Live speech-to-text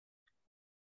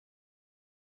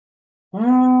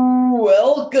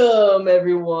Welcome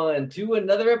everyone to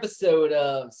another episode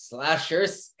of Slasher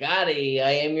Scotty.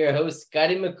 I am your host,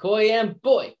 Scotty McCoy, and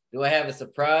boy, do I have a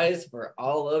surprise for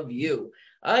all of you.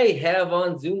 I have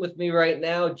on Zoom with me right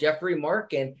now Jeffrey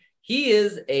Mark, and he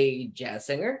is a jazz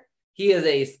singer. He is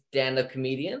a stand-up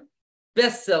comedian,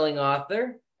 best-selling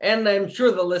author, and I'm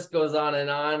sure the list goes on and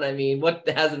on. I mean, what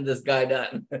hasn't this guy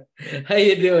done? How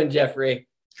you doing, Jeffrey?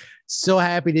 So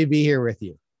happy to be here with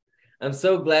you. I'm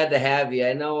so glad to have you.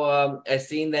 I know I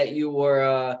seen that you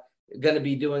were going to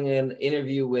be doing an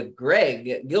interview with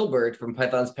Greg Gilbert from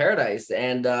Python's Paradise,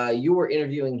 and you were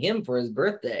interviewing him for his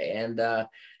birthday. And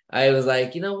I was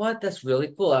like, you know what? That's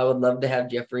really cool. I would love to have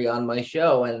Jeffrey on my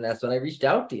show. And that's when I reached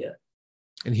out to you.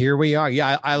 And here we are.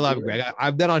 Yeah, I love Greg.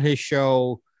 I've been on his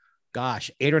show, gosh,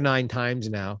 8 or 9 times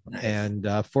now. Nice.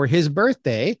 And for his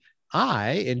birthday,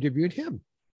 I interviewed him.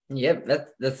 Yep,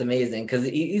 that's amazing because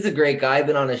he's a great guy. I've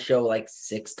been on his show like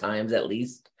 6 times at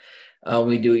least.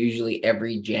 We do it usually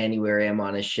every January. I'm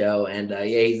on his show, and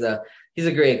yeah, he's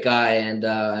a great guy. And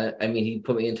I mean, he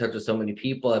put me in touch with so many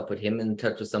people. I put him in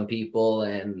touch with some people,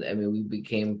 and I mean, we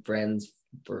became friends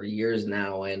for years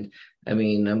now. And I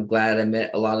mean, I'm glad I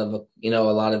met a lot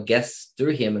of guests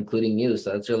through him, including you.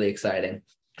 So that's really exciting.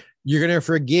 You're gonna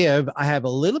forgive. I have a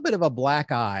little bit of a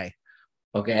black eye.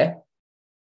 Okay.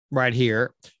 Right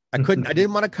here. I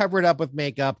didn't want to cover it up with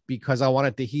makeup because I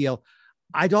wanted to heal.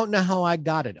 I don't know how I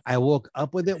got it. I woke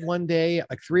up with it one day,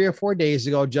 like 3 or 4 days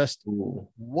ago, just,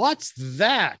 what's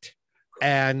that?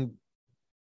 And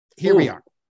here we are.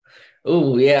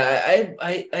 Oh yeah,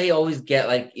 I always get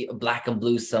like black and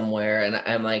blue somewhere, and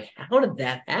I'm like, how did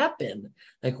that happen?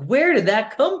 Like, where did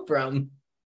that come from?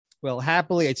 Well,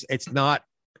 happily, it's not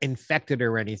infected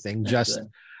or anything. That's just good.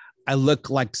 I look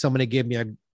like somebody gave me a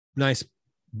nice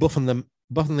buff in the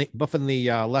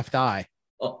left eye.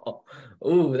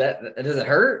 Oh, that does it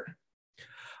hurt?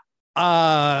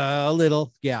 A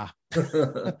little, yeah.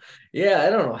 Yeah, I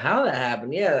don't know how that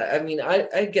happened. Yeah, I mean,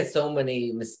 I get so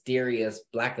many mysterious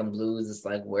black and blues. It's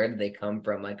like, where did they come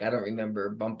from? Like, I don't remember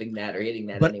bumping that or hitting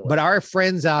that anyway. But our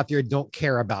friends out there don't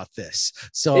care about this.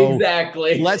 So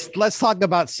exactly. Let's talk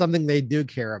about something they do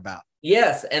care about.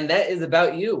 Yes, and that is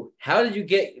about you. How did you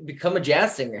become a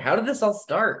jazz singer? How did this all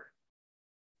start?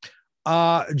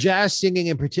 Jazz singing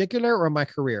in particular, or my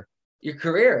career? Your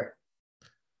career.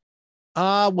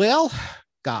 Well,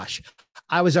 gosh,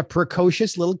 I was a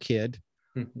precocious little kid.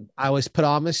 I was put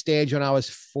on the stage when I was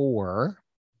 4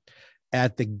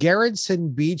 at the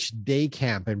Gerritsen Beach Day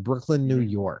Camp in Brooklyn, New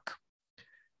York.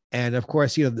 And of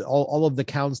course, you know, all of the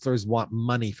counselors want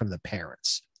money from the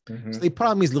parents. So they put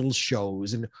on these little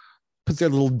shows and put their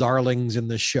little darlings in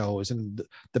the shows, and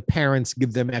the parents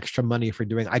give them extra money for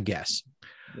doing, I guess.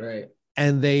 Right.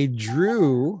 And they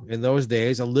drew, in those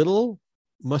days, a little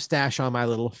mustache on my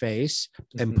little face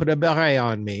and put a beret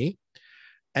on me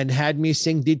and had me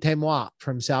sing Dites-moi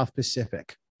from South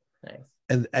Pacific.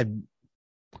 Nice. And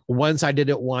once I did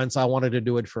it once, I wanted to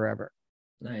do it forever.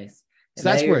 Nice. So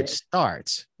that's where it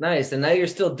starts. Nice. And now you're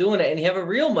still doing it, and you have a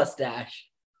real mustache.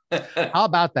 How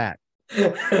about that?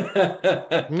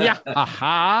 Yeah.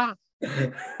 Aha.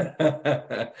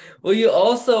 Well, you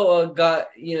also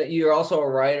you're also a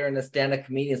writer and a stand-up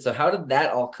comedian. So how did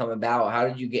that all come about? How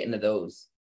did you get into those?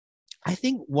 I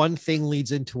think one thing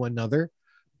leads into another.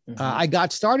 I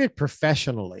got started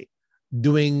professionally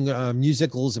doing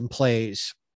musicals and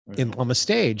plays on the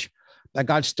stage. I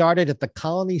got started at the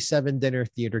Colony 7 Dinner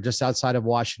Theater just outside of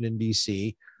Washington,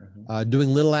 D.C., doing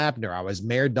Little Abner. I was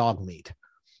Mayor Dogmeat.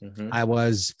 I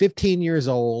was 15 years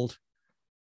old,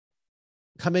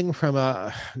 coming from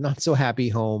a not so happy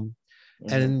home,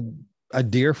 and a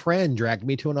dear friend dragged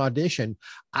me to an audition.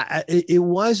 It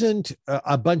wasn't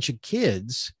a bunch of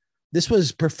kids. This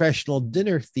was professional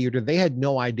dinner theater. They had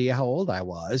no idea how old I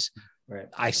was. Right.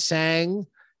 I sang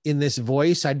in this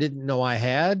voice I didn't know I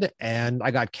had, and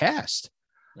I got cast.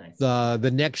 Nice.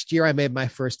 The next year, I made my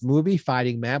first movie,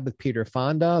 Fighting Mad, with Peter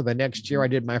Fonda. The next year, I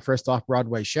did my first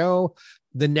off-Broadway show.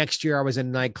 The next year, I was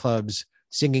in nightclubs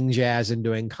singing jazz and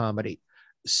doing comedy.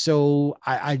 So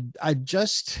I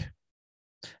just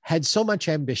had so much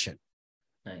ambition.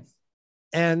 Nice.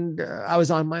 And I was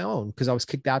on my own because I was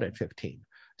kicked out at 15. Oh,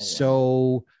 wow.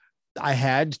 So I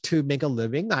had to make a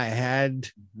living. I had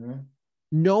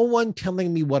no one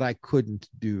telling me what I couldn't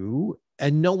do,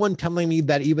 and no one telling me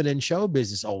that even in show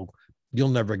business, oh, you'll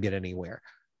never get anywhere.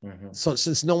 So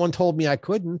since no one told me I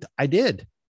couldn't, I did.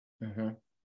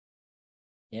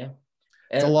 Yeah.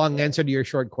 It's a long answer to your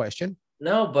short question.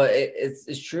 No, but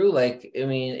it's true. Like, I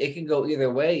mean, it can go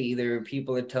either way. Either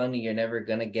people are telling you you're never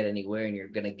going to get anywhere and you're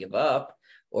going to give up,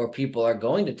 or people are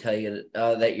going to tell you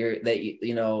that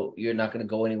you're not going to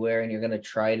go anywhere and you're going to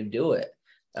try to do it.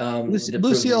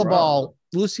 Lucille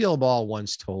Ball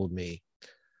once told me,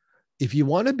 if you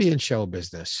want to be in show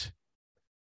business,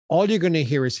 all you're going to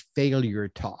hear is failure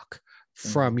talk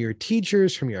from your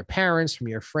teachers, from your parents, from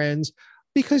your friends,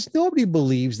 because nobody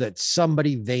believes that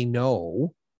somebody they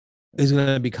know is going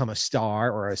to become a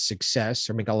star or a success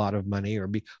or make a lot of money or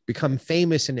become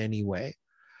famous in any way.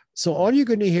 So all you're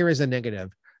going to hear is a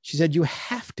negative. She said, you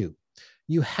have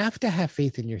to have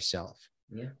faith in yourself.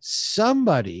 Yeah.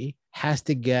 Somebody has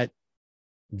to get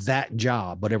that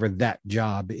job, whatever that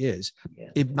job is. Yeah.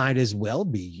 It might as well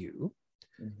be you.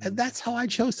 And that's how I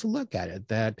chose to look at it,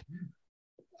 that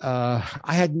I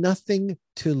had nothing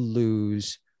to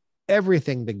lose,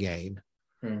 everything to gain.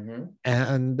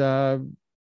 And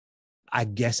I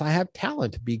guess I have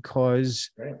talent because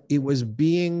it was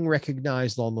being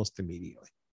recognized almost immediately.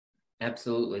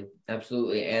 Absolutely.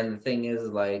 Absolutely. And the thing is,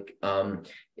 like,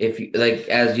 if you, like,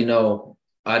 as you know,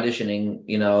 auditioning,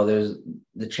 there's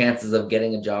the chances of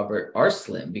getting a job are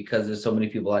slim because there's so many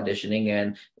people auditioning,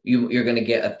 and you're going to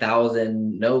get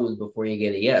 1,000 no's before you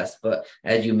get a yes. But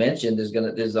as you mentioned,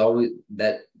 there's always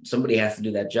that somebody has to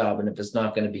do that job. And if it's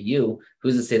not going to be you,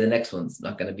 who's to say the next one's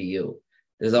not going to be you?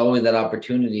 There's always that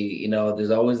opportunity,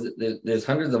 there's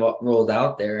hundreds of roles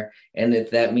out there. And if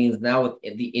that means now with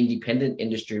the independent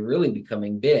industry really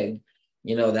becoming big,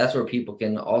 that's where people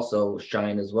can also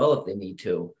shine as well if they need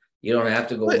to. You don't have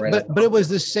to go but it was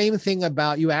the same thing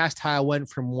about, you asked how I went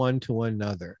from one to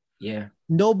another. Yeah.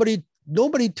 Nobody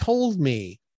told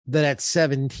me that at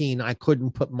 17, I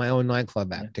couldn't put my own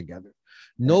nightclub act together.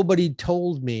 Nobody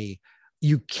told me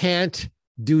you can't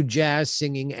do jazz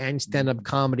singing and stand-up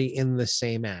comedy in the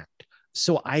same act.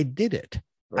 So I did it.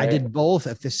 I did both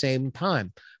at the same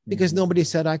time because nobody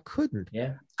said I couldn't.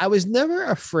 Yeah. I was never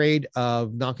afraid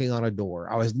of knocking on a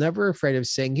door. I was never afraid of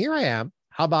saying, here I am.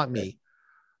 How about me?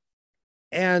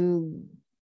 And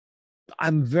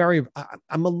I'm the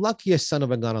luckiest son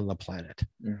of a gun on the planet.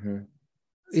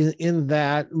 In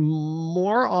that,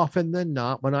 more often than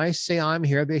not, when I say I'm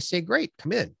here, they say, great,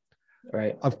 come in.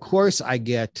 Right. Of course, I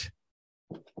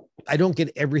don't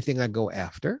get everything I go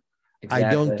after. Exactly.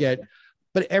 I don't get,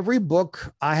 but every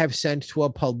book I have sent to a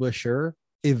publisher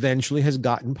eventually has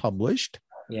gotten published.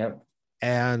 Yep.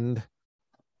 And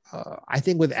I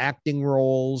think with acting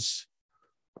roles,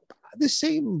 the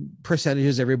same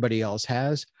percentages everybody else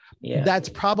has. Yeah. That's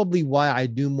probably why I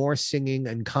do more singing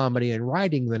and comedy and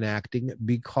writing than acting,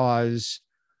 because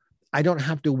I don't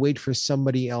have to wait for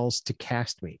somebody else to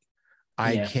cast me.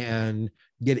 I can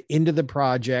get into the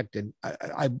project, and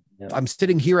I'm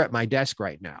sitting here at my desk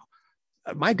right now.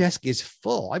 My desk is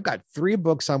full. I've got 3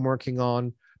 books I'm working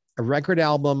on, a record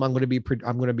album I'm going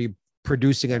to be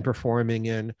producing and performing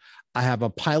in. I have a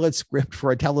pilot script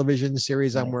for a television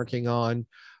series I'm working on.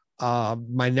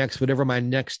 My next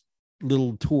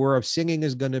little tour of singing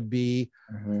is going to be,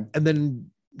 and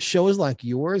then shows like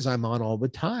yours I'm on all the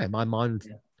time. I'm on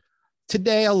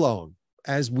today alone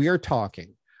as we are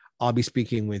talking. I'll be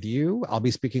speaking with you. I'll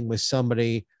be speaking with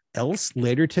somebody else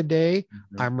later today.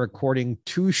 I'm recording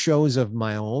 2 shows of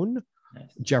my own.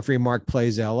 Jeffrey Mark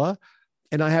Plays Ella,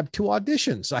 and I have 2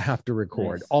 auditions I have to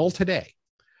record all today.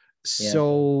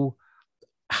 So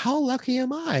how lucky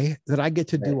am I that I get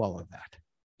to do all of that?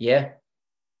 Yeah,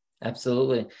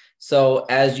 absolutely. So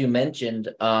as you mentioned,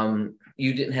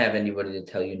 you didn't have anybody to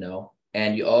tell you no.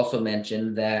 And you also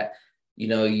mentioned that,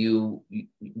 you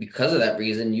because of that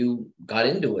reason, you got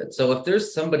into it. So if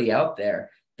there's somebody out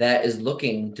there that is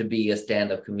looking to be a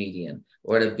stand-up comedian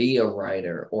or to be a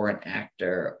writer or an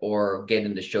actor or get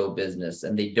into show business,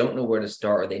 and they don't know where to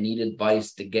start, or they need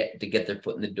advice to get their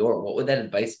foot in the door, what would that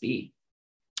advice be?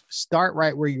 Start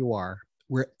right where you are,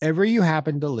 wherever you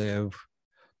happen to live.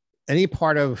 Any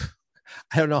part of,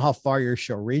 I don't know how far your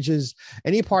show reaches,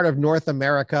 any part of North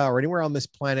America or anywhere on this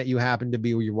planet you happen to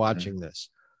be where you're watching this,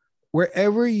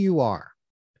 wherever you are,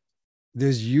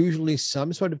 there's usually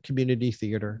some sort of community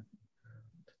theater.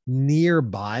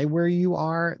 Nearby where you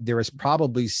are, there is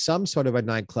probably some sort of a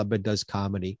nightclub that does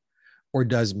comedy or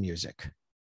does music.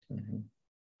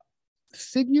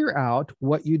 Figure out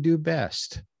what you do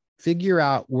best. Figure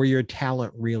out where your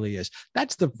talent really is.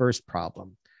 That's the first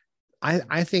problem.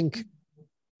 I think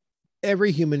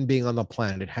every human being on the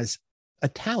planet has a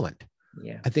talent.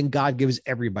 Yeah. I think God gives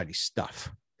everybody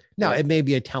stuff. Now, it may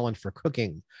be a talent for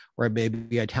cooking, or it may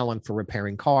be a talent for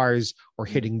repairing cars or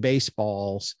hitting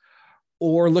baseballs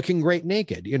or looking great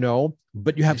naked,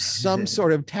 but you have some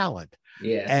sort of talent.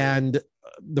 Yeah. And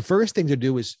the first thing to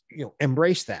do is,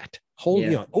 embrace that.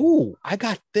 I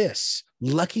got this.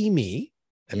 Lucky me,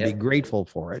 and be grateful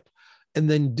for it. and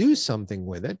then do something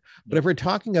with it. But if we're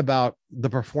talking about the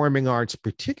performing arts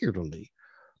particularly,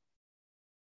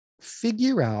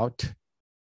 figure out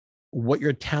what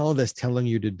your talent is telling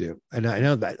you to do. And I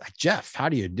know that, Jeff, how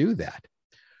do you do that?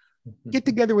 Get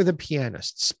together with a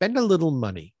pianist, spend a little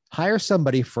money, hire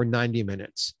somebody for 90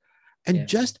 minutes, and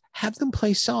just have them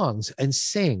play songs and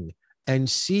sing and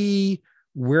see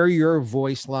where your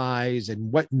voice lies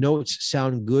and what notes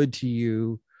sound good to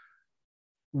you.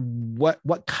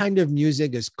 What kind of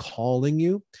music is calling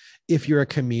you? If you're a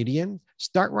comedian,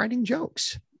 start writing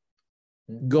jokes.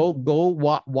 Go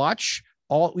watch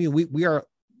all. We are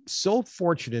so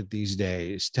fortunate these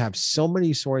days to have so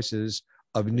many sources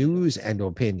of news and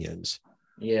opinions.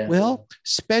 Yeah. Well,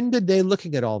 spend a day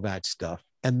looking at all that stuff,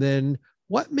 and then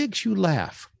what makes you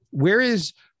laugh?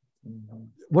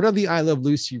 One of the I Love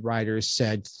Lucy writers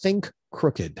said, think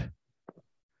crooked.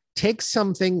 Take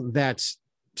something that's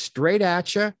straight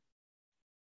at you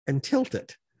and tilt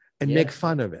it and make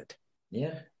fun of it.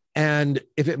 Yeah. And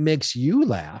if it makes you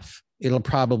laugh, it'll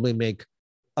probably make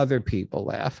other people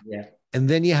laugh. Yeah. And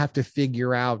then you have to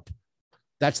figure out,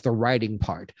 that's the writing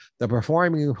part. The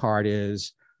performing part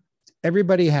is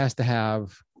everybody has to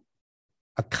have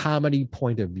a comedy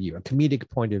point of view, a comedic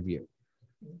point of view.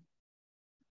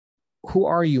 Who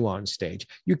are you on stage?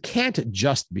 You can't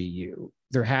just be you.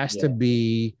 There has to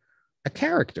be a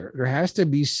character. There has to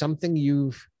be something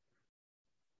you've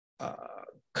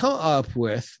come up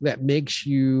with that makes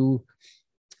you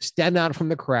stand out from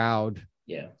the crowd.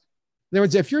 Yeah. In other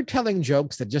words, if you're telling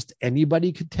jokes that just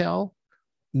anybody could tell,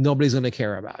 nobody's going to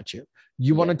care about you.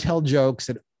 You want to tell jokes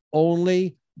that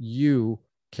only you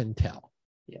can tell.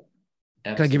 Yeah.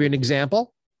 Absolutely. Can I give you an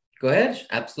example? Go ahead.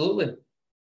 Absolutely.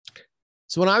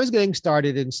 So when I was getting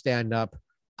started in stand-up,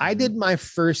 I did my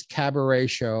first cabaret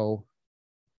show.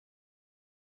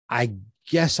 I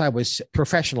guess I was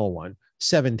professional one,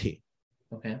 17.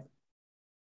 Okay.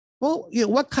 Well,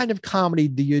 what kind of comedy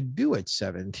do you do at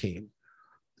 17?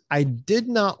 I did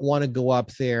not want to go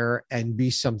up there and be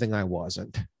something I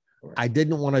wasn't. Right. I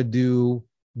didn't want to do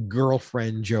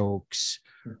girlfriend jokes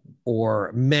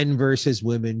or men versus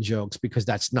women jokes because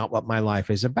that's not what my life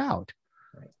is about.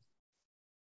 Right.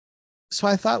 So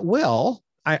I thought, well,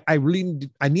 I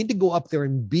need to go up there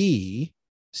and be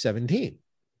 17.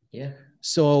 Yeah.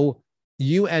 So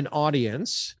you, an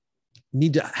audience,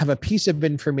 need to have a piece of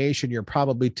information you're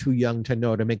probably too young to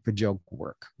know to make the joke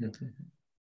work. Mm-hmm.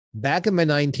 Back in the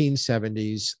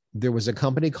 1970s, there was a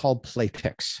company called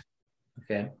Playtex.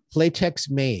 Okay. Playtex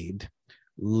made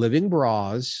living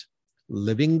bras,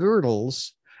 living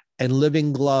girdles, and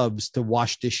living gloves to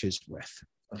wash dishes with.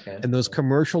 Okay. And those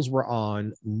commercials were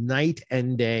on night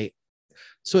and day.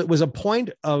 So it was a point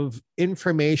of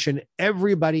information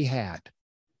everybody had.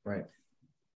 Right.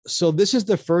 So this is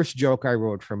the first joke I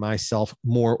wrote for myself,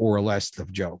 more or less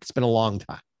of joke. It's been a long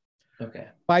time. Okay.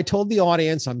 I told the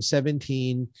audience I'm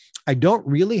 17. I don't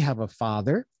really have a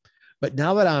father, but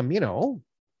now that I'm,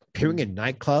 appearing in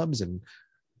nightclubs and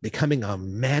becoming a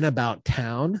man about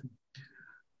town,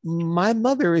 my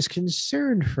mother is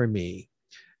concerned for me.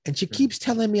 And she keeps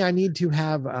telling me I need to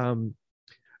have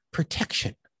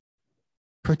protection.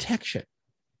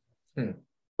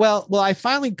 Well, I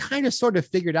finally kind of sort of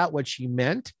figured out what she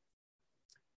meant.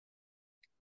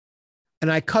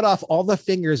 And I cut off all the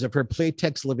fingers of her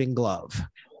Playtex living glove.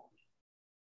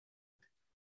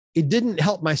 It didn't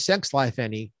help my sex life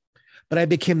any, but I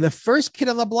became the first kid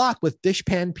on the block with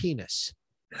dishpan penis.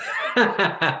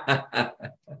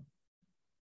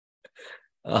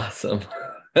 Awesome.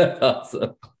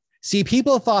 Awesome. See,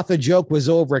 people thought the joke was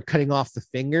over at cutting off the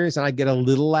fingers, and I get a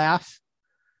little laugh.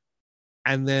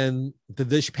 And then the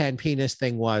dishpan penis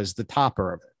thing was the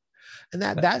topper of it.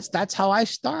 And that's how I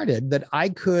started, that I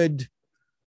could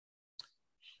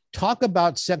talk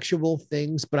about sexual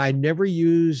things, but I never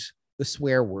use the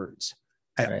swear words.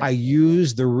 I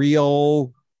use the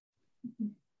real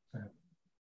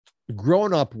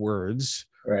grown-up words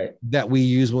that we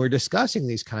use when we're discussing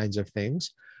these kinds of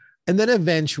things. And then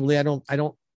eventually,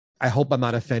 I hope I'm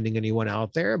not offending anyone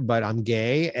out there, but I'm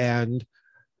gay, and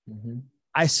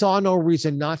I saw no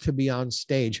reason not to be on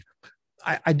stage.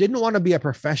 I didn't want to be a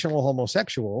professional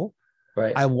homosexual.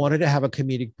 Right. I wanted to have a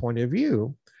comedic point of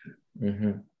view.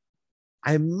 Mm-hmm.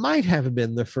 I might have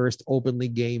been the first openly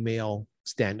gay male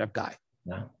stand-up guy.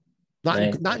 No. Not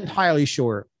entirely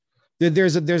sure.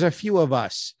 There's a few of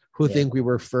us who think we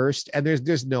were first, and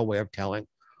there's no way of telling.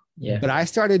 Yeah. But I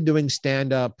started doing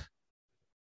stand-up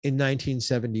in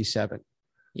 1977.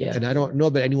 Yeah. And I don't know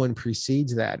that anyone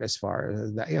precedes that as far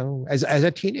as that, as a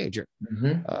teenager.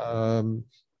 Mm-hmm.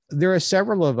 There are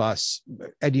several of us.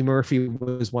 Eddie Murphy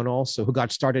was one also, who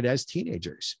got started as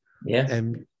teenagers. Yeah.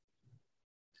 And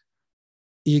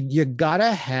you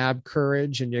gotta have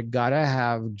courage, and you gotta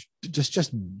have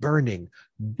just burning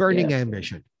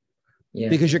ambition,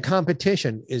 because your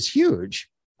competition is huge.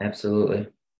 Absolutely.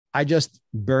 I just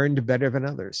burned better than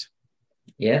others.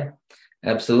 Yeah,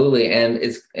 absolutely. And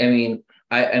I mean,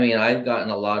 I've gotten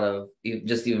a lot of,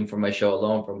 just even from my show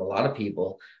alone, from a lot of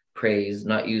people, praise,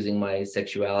 not using my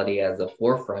sexuality as a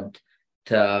forefront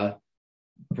to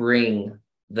bring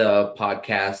the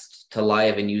podcast to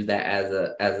live and use that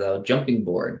as a jumping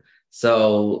board.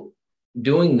 So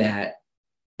doing that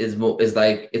is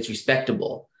like, it's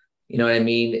respectable. You know what I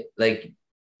mean? Like,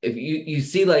 if you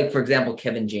see, like, for example,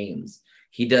 Kevin James,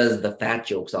 he does the fat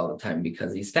jokes all the time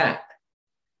because he's fat.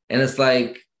 And it's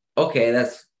like, okay,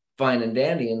 that's fine and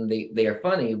dandy, and they are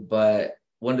funny, but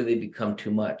when do they become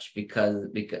too much? Because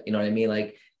you know what I mean?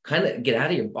 Like, kind of get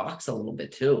out of your box a little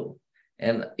bit too.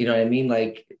 And you know what I mean?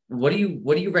 Like, what do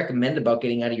you recommend about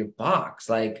getting out of your box?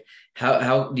 Like,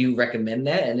 how do you recommend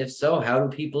that? And if so, how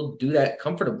do people do that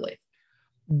comfortably?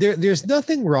 There's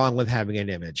nothing wrong with having an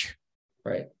image.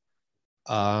 Right.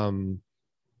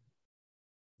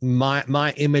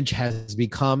 My image has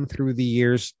become, through the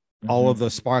years, all of the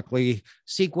sparkly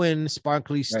sequin,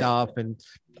 sparkly stuff. Right. And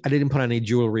I didn't put on any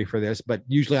jewelry for this, but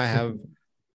usually I have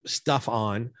stuff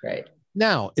on. Right.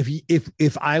 Now,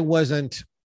 if I wasn't,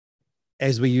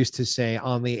 as we used to say,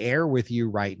 on the air with you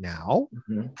right now,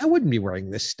 I wouldn't be wearing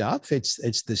this stuff. This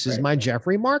is my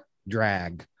Jeffrey Mark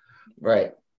drag.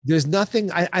 Right. There's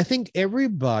nothing, I think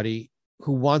everybody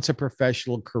who wants a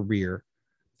professional career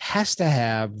has to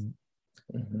have,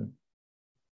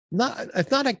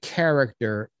 it's not a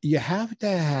character. You have to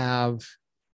have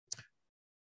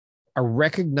a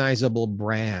recognizable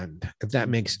brand, if that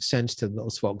makes sense to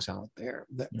those folks out there.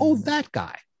 Oh, that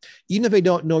guy. Even if they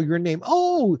don't know your name.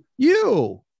 Oh,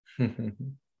 you.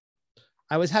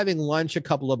 I was having lunch a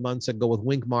couple of months ago with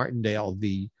Wink Martindale,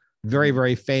 the very,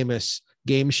 very famous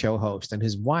game show host, and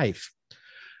his wife.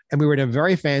 And we were in a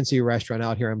very fancy restaurant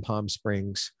out here in Palm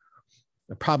Springs,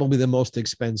 probably the most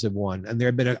expensive one. And there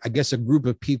had been, I guess, a group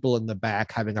of people in the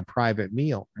back having a private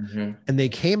meal. And they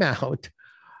came out,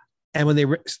 and when they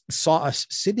saw us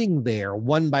sitting there,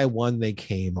 one by one, they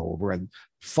came over and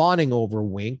fawning over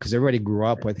Wink, because everybody grew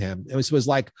up with him. It was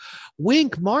like,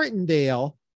 Wink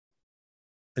Martindale,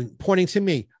 and pointing to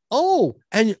me. Oh,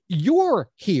 and you're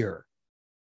here.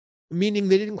 Meaning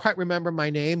they didn't quite remember my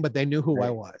name, but they knew who I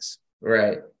was.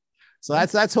 Right. So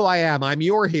that's who I am. I'm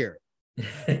you're here.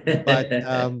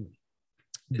 But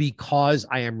because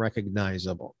I am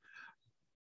recognizable.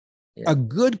 A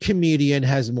good comedian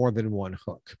has more than one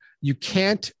hook. You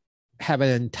can't have an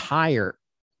entire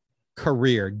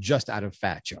career just out of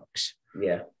fat jokes.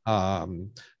 Yeah.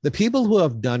 The people who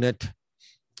have done it,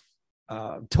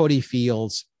 Toady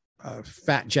Fields,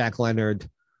 Fat Jack Leonard,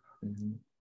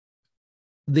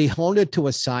 they honed it to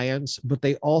a science, but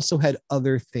they also had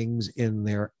other things in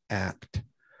their act.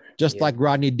 Just like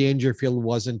Rodney Dangerfield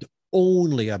wasn't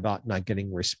only about not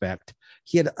getting respect.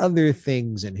 He had other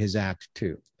things in his act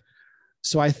too.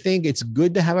 So I think it's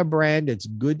good to have a brand. It's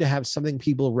good to have something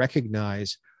people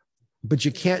recognize, but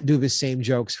you can't do the same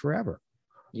jokes forever.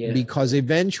 Because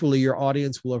eventually your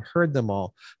audience will have heard them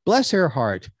all. Bless her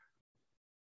heart.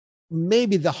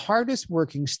 Maybe the hardest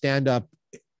working stand-up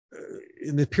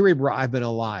in the period where I've been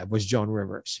alive was Joan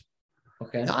Rivers.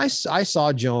 Okay. Now, I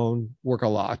saw Joan work a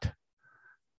lot.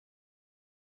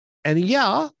 And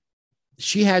yeah,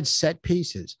 she had set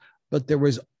pieces, but there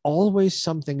was always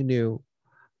something new.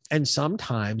 And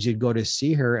sometimes you'd go to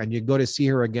see her, and you'd go to see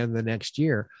her again the next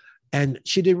year, and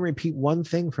she didn't repeat one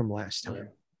thing from last time.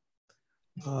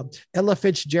 Ella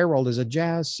Fitzgerald is a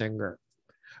jazz singer.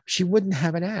 She wouldn't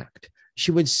have an act.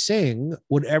 She would sing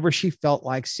whatever she felt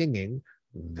like singing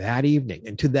that evening.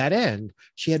 And to that end,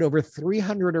 she had over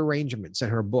 300 arrangements in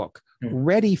her book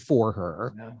ready for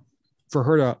her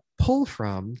to pull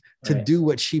from to do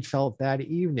what she felt that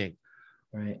evening.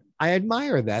 Right. I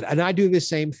admire that. And I do the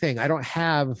same thing. I don't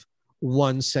have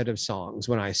one set of songs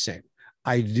when I sing.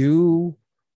 I do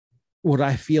what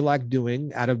I feel like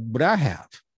doing out of what I have.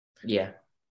 Yeah.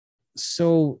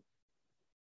 So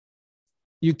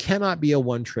you cannot be a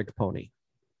one-trick pony.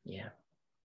 Yeah.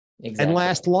 Exactly. And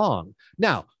last long.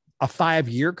 Now, a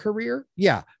 5-year career,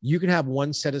 you can have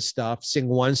one set of stuff, sing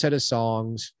one set of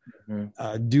songs,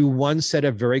 do one set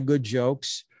of very good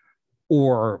jokes,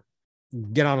 or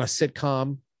get on a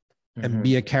sitcom and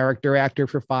be a character actor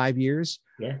for 5 years.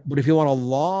 Yeah. But if you want a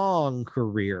long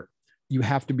career, you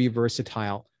have to be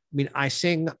versatile. I mean, I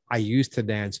sing, I used to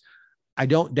dance. I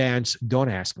don't dance. Don't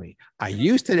ask me. I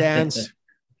used to dance,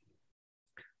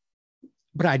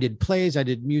 but I did plays. I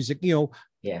did music. You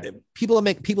know, people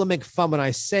make fun when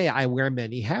I say I wear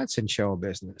many hats in show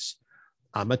business.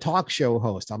 I'm a talk show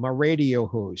host. I'm a radio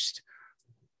host.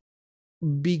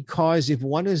 Because if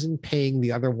one isn't paying,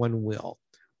 the other one will.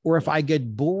 Or if I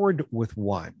get bored with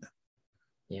one,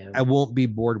 I won't be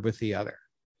bored with the other.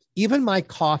 Even my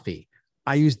coffee,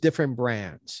 I use different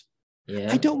brands.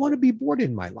 I don't want to be bored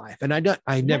in my life. And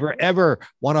I never, ever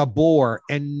want to bore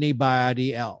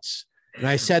anybody else. And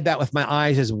I said that with my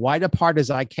eyes as wide apart as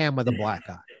I can with a black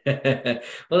eye.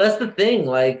 Well, that's the thing.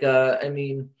 Like, I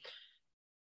mean,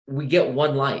 we get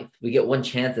one life. We get one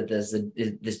chance at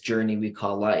this journey we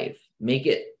call life. Make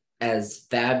it as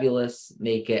fabulous,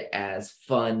 make it as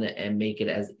fun, and make it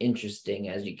as interesting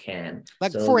as you can.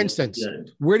 Like, so, for instance,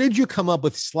 where did you come up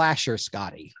with Slasher,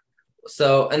 Scotty?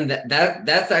 So, and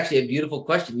that's actually a beautiful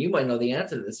question. You might know the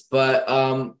answer to this, but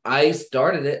I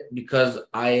started it because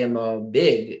I am a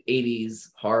big 80s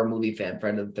horror movie fan,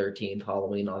 Friday the 13th,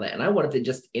 Halloween, all that. And I wanted to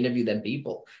just interview them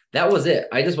people. That was it.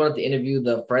 I just wanted to interview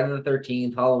the Friday the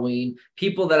 13th, Halloween,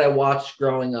 people that I watched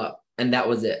growing up. And that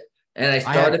was it. And I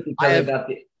started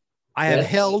I have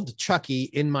held Chucky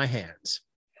in my hands.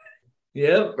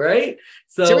 Yeah, right?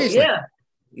 So, seriously.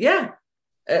 Yeah.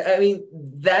 I mean,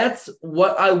 that's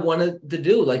what I wanted to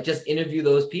do, like just interview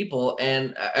those people.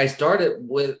 And I started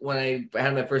with, when I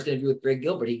had my first interview with Greg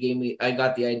Gilbert, I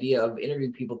got the idea of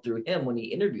interviewing people through him when he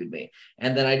interviewed me.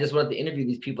 And then I just wanted to interview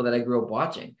these people that I grew up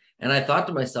watching. And I thought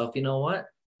to myself, you know what?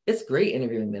 It's great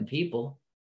interviewing them people,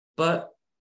 but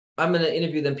I'm going to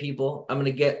interview them people. I'm going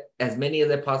to get as many as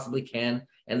I possibly can.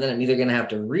 And then I'm either going to have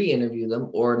to re-interview them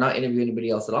or not interview anybody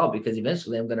else at all, because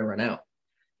eventually I'm going to run out.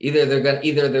 Either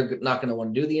they're not going to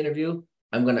want to do the interview.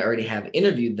 I'm going to already have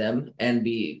interviewed them and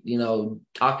be,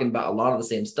 talking about a lot of the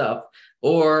same stuff,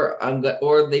 or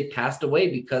they passed away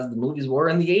because the movies were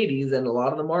in the 80s and a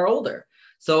lot of them are older.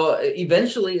 So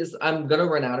eventually I'm going to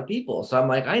run out of people. So I'm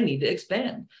like, I need to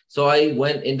expand. So I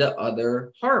went into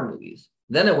other horror movies.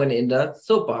 Then I went into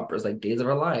soap operas like Days of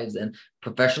Our Lives and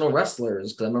professional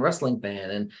wrestlers, because I'm a wrestling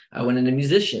fan. And I went into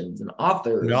musicians and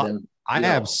authors. I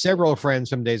have several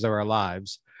friends from Days of Our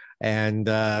Lives, and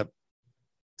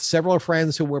several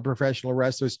friends who were professional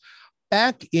wrestlers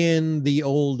back in the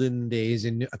olden days.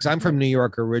 Because I'm from New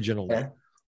York originally.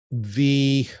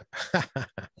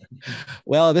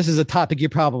 Well, this is a topic you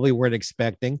probably weren't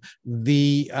expecting.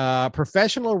 The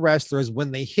professional wrestlers,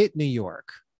 when they hit New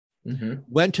York,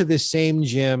 went to the same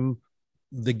gym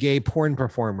the gay porn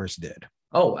performers did.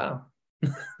 Oh, wow. I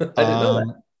didn't know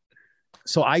that.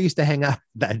 So I used to hang out at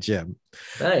that gym.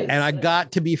 Nice. And I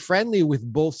got to be friendly with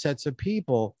both sets of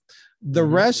people. The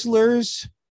wrestlers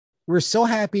were so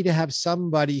happy to have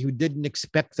somebody who didn't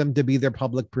expect them to be their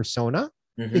public persona,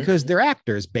 because they're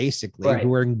actors, basically,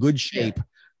 who are in good shape,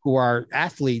 who are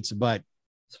athletes, but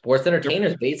sports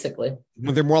entertainers, basically.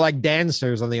 They're more like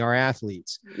dancers than they are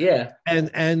athletes. Yeah.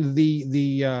 And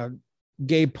the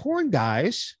gay porn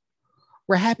guys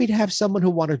were happy to have someone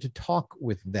who wanted to talk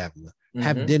with them,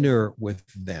 have dinner with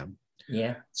them.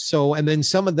 Yeah. So, and then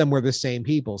some of them were the same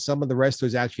people. Some of the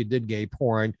wrestlers actually did gay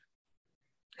porn.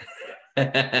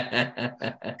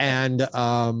 And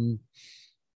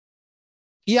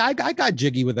I got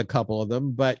jiggy with a couple of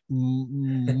them, but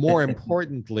more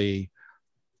importantly,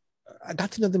 I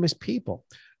got to know them as people.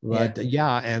 But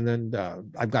and then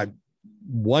I've got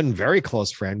one very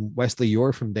close friend, Wesley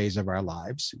Yore from Days of Our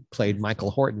Lives, who played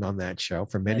Michael Horton on that show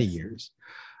for many years.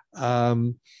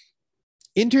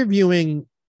 Interviewing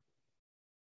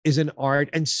is an art,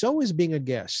 and so is being a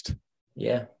guest.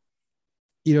 Yeah.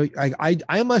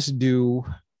 I must do,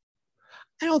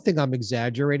 I don't think I'm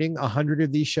exaggerating, 100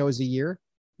 of these shows a year,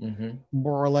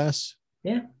 more or less.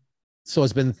 Yeah. So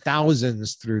it's been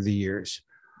thousands through the years.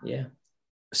 Yeah.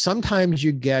 Sometimes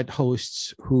you get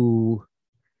hosts who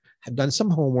have done some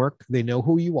homework. They know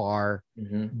who you are.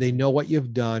 They know what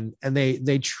you've done. And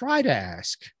they try to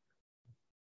ask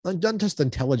not just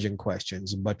intelligent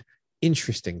questions, but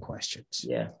interesting questions.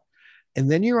 Yeah. And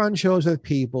then you're on shows with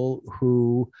people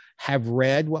who have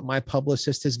read what my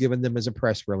publicist has given them as a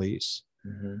press release.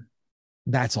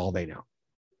 That's all they know.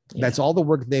 Yeah. That's all the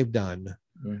work they've done.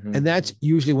 And that's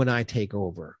usually when I take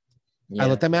over. I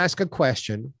let them ask a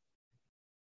question.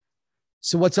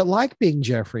 So what's it like being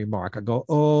Jeffrey Mark? I go,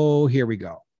 oh, here we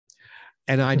go.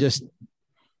 And I just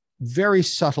very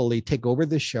subtly take over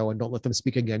the show and don't let them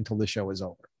speak again until the show is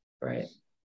over. Right.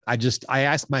 I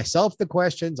ask myself the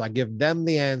questions. I give them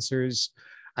the answers.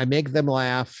 I make them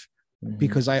laugh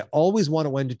because I always want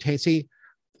to entertain. See,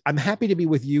 I'm happy to be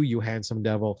with you, you handsome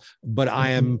devil, but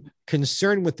I am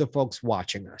concerned with the folks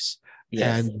watching us.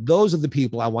 Yes. And those are the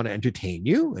people I want to entertain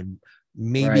you and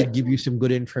maybe give you some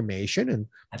good information and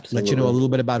let you know a little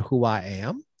bit about who I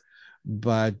am.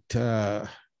 But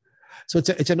So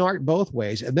it's an art both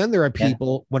ways. And then there are Yeah.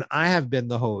 people, when I have been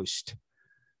the host,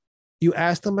 you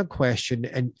ask them a question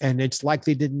and it's like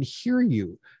they didn't hear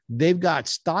you. They've got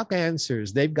stock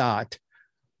answers.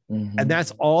 And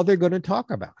that's all they're going to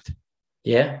talk about.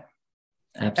 Yeah,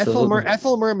 absolutely.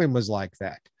 Ethel Merman was like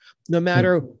that. No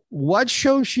matter what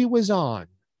show she was on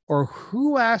or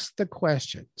who asked the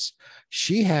questions,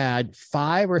 she had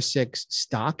 5 or 6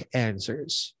 stock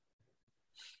answers.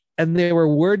 And they were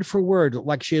word for word,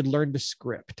 like she had learned a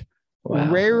script.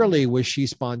 Wow. Rarely was she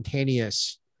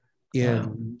spontaneous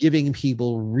in giving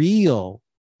people real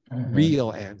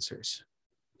answers.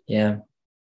 Yeah.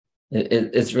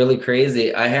 It's really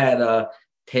crazy. I had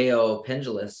Teo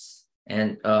Pendulis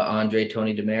and Andre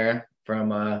Tony DeMera from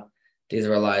Days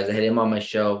of Our Lives. I had him on my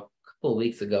show a couple of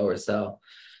weeks ago or so.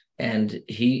 And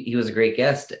he was a great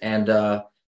guest. And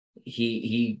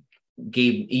he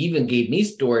even gave me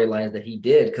storylines that he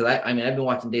did. Because I mean, I've been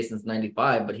watching Days since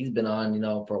 95, but he's been on,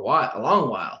 for a long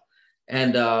while.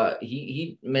 And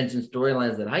he mentioned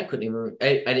storylines that I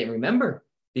didn't remember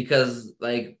because,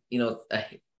 like,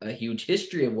 a huge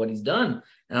history of what he's done.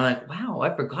 And I'm like, wow,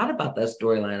 I forgot about that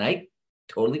storyline. I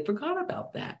totally forgot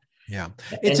about that. Yeah.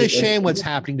 It's a shame what's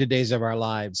happening to Days of Our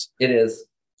Lives. It is.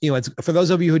 It's for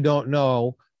those of you who don't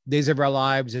know, Days of Our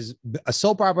Lives is a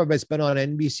soap opera that's been on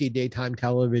NBC daytime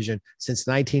television since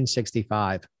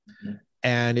 1965. Mm-hmm.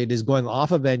 And it is going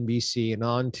off of NBC and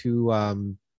on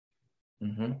to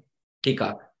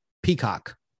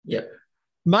Peacock. Yep.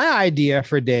 My idea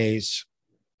for Days,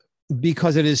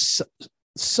 because it is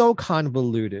so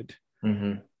convoluted.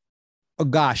 Oh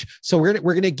gosh. So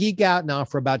we're gonna geek out now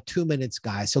for about 2 minutes,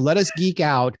 guys. So let us geek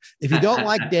out. If you don't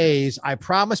like Days, I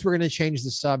promise we're gonna change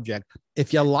the subject.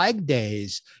 If you like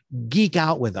Days, geek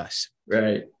out with us.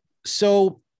 Right.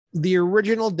 So the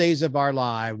original Days of Our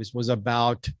Lives was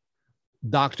about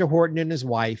Dr. Horton and his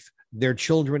wife, their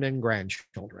children and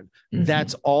grandchildren.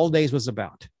 That's all Days was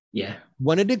about. Yeah.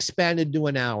 When it expanded to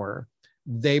an hour,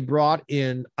 they brought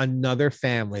in another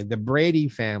family, the Brady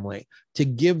family, to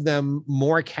give them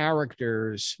more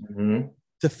characters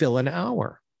to fill an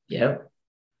hour. Yep.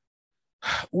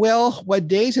 Well, what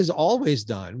Days has always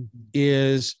done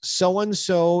is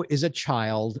so-and-so is a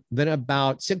child. Then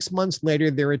about 6 months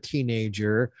later, they're a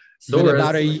teenager. Then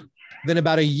about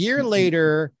a year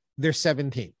later, they're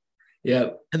 17.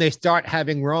 Yep. And they start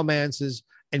having romances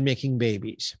and making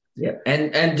babies. Yeah,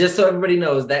 and just so everybody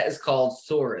knows, that is called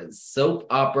SORAS, Soap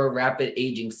Opera Rapid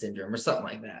Aging Syndrome, or something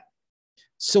like that.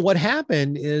 So what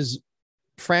happened is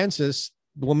Frances,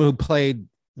 the woman who played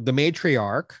the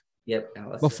matriarch,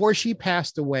 Alice, before she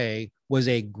passed away, was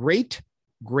a great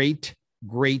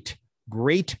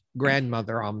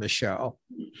grandmother on the show,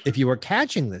 if you were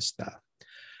catching this stuff.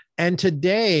 And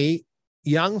today,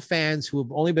 young fans who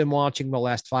have only been watching the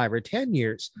last 5 or 10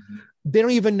 years, they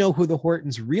don't even know who the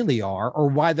Hortons really are or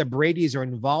why the Bradys are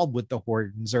involved with the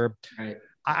Hortons.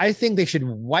 I think they should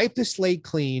wipe the slate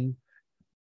clean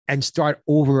and start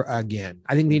over again.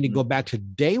 I think they need to go back to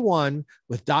day one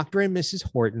with Dr. and Mrs.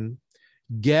 Horton,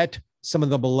 get some of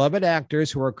the beloved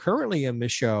actors who are currently in the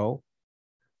show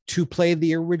to play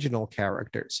the original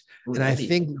characters. And I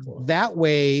think that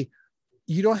way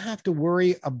you don't have to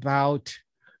worry about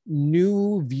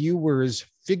new viewers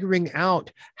figuring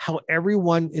out how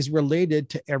everyone is related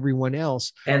to everyone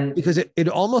else, and because it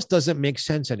almost doesn't make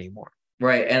sense anymore.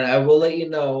 Right. And I will let you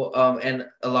know, and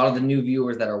a lot of the new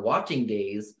viewers that are watching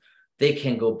Days, they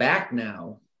can go back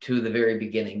now to the very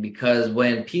beginning, because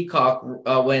when Peacock,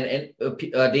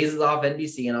 Days is off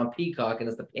NBC and on Peacock, and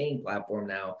it's the paying platform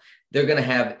now, they're going to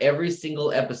have every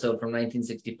single episode from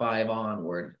 1965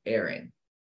 onward airing.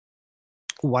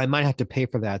 Well, I might have to pay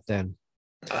for that then.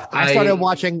 I started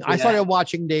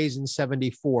watching Days in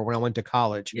 74 when I went to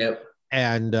college. Yep.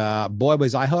 And boy,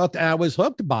 was I hooked. And I was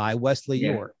hooked by Wesley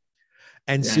York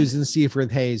and Susan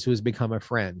Seaforth Hayes, who has become a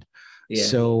friend. Yeah.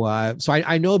 So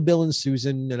I know Bill and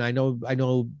Susan, and I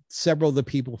know several of the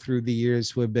people through the years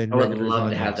who have been. I would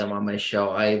love to have them on my show.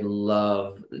 I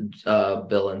love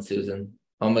Bill and Susan.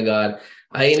 Oh my God.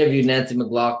 I interviewed Nancy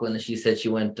McLaughlin, and she said she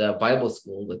went to Bible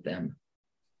school with them.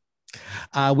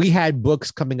 We had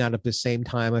books coming out at the same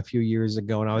time a few years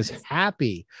ago, and I was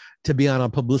happy to be on a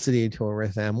publicity tour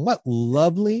with them. What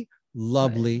lovely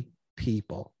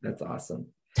people. That's awesome.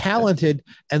 Talented,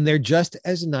 and they're just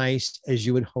as nice as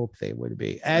you would hope they would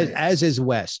be, as is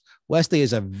Wes. Wesley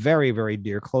is a very, very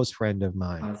dear, close friend of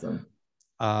mine. Awesome.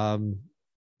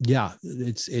 Yeah,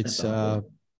 it's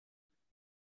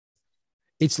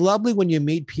lovely when you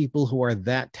meet people who are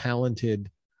that talented.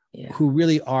 Yeah. Who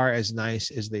really are as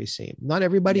nice as they seem. Not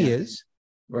everybody is,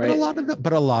 right?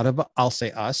 But a lot of I'll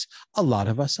say us, a lot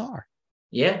of us are.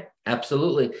 Yeah,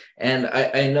 absolutely. And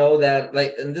I know that,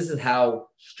 like, and this is how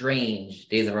strange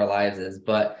Days of Our Lives is,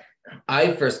 but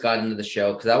I first got into the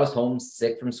show because I was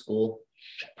homesick from school.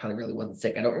 I probably really wasn't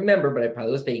sick. I don't remember, but I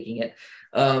probably was faking it.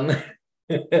 Um,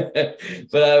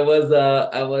 but I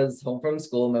was home from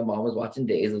school. My mom was watching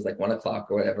Days. It was like 1 o'clock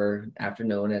or whatever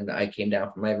afternoon, and I came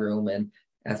down from my room and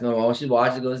asked my mom what she'd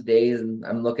watch. It goes Days, and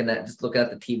I'm looking at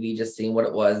the TV, just seeing what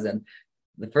it was, and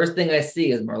the first thing I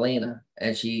see is Marlena,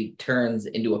 and she turns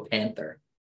into a panther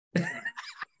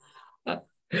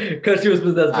because she was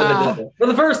possessed by the Ah, devil for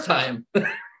the first time. So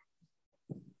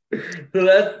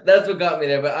that's what got me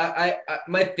there. But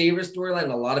my favorite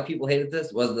storyline, a lot of people hated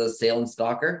this, was the Salem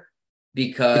Stalker, which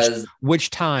because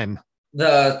which time?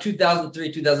 the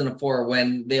 2003 2004,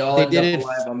 when they all They ended did up it.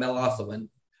 alive on Mel Oswin.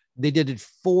 They did it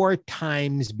 4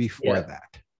 times before Yeah,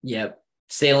 that. yep.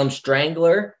 Salem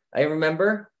Strangler, I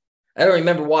remember. I don't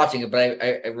remember watching it, but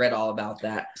I read all about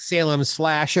that. Salem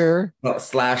Slasher. Oh,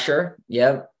 Slasher,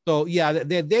 yep. So yeah,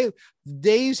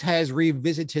 Days has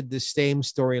revisited the same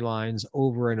storylines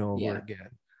over and over Yeah. again.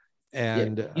 Yeah.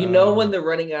 And You know when they're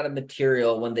running out of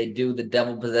material when they do the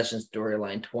devil possession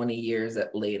storyline 20 years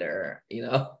later,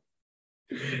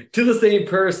 to the same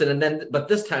person, and then but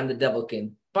this time the devil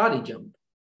can body jump.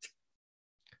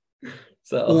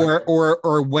 So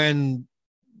or when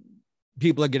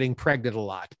people are getting pregnant a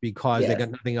lot because they yes. got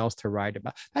nothing else to write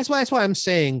about. That's why I'm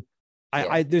saying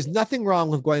I there's nothing wrong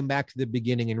with going back to the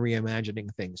beginning and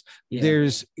reimagining things. Yeah.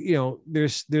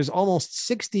 There's almost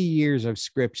 60 years of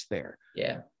scripts there.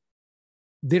 Yeah.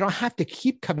 They don't have to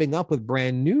keep coming up with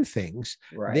brand new things.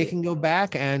 Right. They can go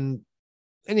back and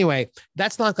anyway,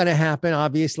 that's not going to happen,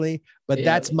 obviously, but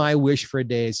that's my wish for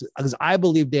Days, because I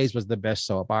believe Days was the best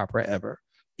soap opera ever.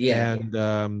 Yeah.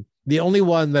 And the only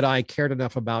one that I cared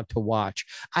enough about to watch,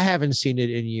 I haven't seen it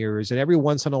in years. And every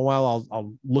once in a while,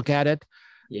 I'll look at it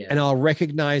and I'll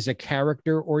recognize a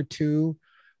character or two.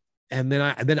 And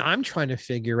then I'm trying to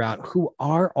figure out who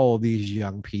are all these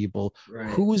young people, right.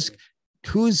 whose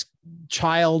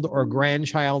child or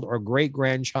grandchild or great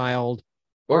grandchild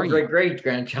or great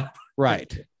grandchild.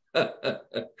 Right.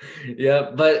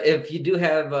 Yeah, but if you do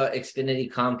have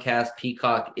Xfinity, Comcast,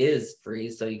 Peacock is free,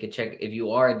 so you can check if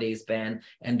you are a Days fan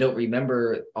and don't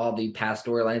remember all the past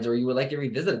storylines, or you would like to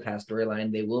revisit a past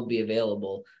storyline. They will be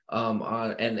available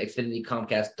on, and Xfinity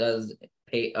Comcast does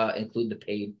pay include the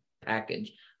paid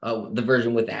package. The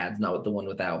version with ads, not with the one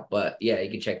without. But yeah,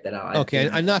 you can check that out. Okay,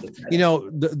 enough.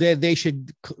 They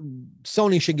should.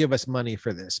 Sony should give us money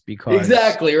for this, because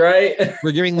exactly right.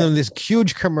 We're giving them this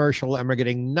huge commercial and we're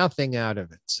getting nothing out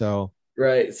of it. So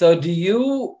right. So do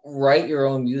you write your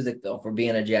own music though for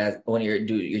being a jazz when you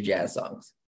do your jazz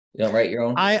songs? You don't write your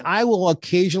own? I will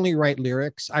occasionally write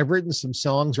lyrics. I've written some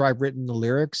songs where I've written the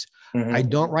lyrics. Mm-hmm. I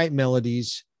don't write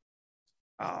melodies.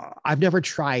 I've never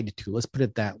tried to, let's put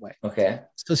it that way. Okay.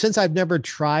 So since I've never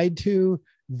tried to,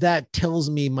 that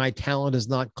tells me my talent is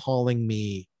not calling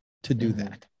me to do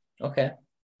that. Okay.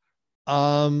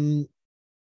 I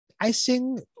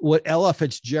sing what Ella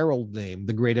Fitzgerald named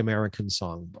the Great American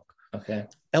Songbook. Okay.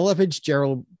 Ella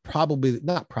Fitzgerald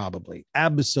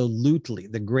absolutely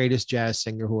the greatest jazz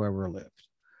singer who ever lived.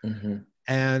 Mm-hmm.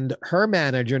 And her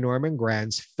manager, Norman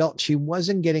Granz, felt she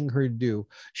wasn't getting her due.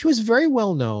 She was very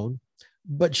well known,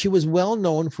 but she was well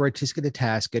known for A Tisket a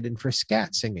Tasket and for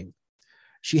scat singing.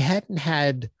 She hadn't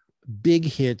had big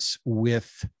hits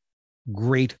with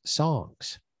great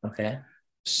songs. Okay.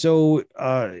 So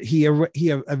he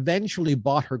eventually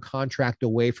bought her contract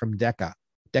away from Decca.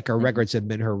 Decca Records had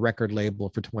been her record label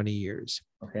for 20 years.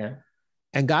 Okay.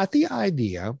 And got the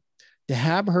idea to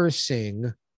have her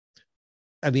sing,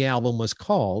 and the album was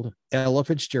called Ella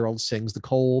Fitzgerald Sings the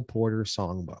Cole Porter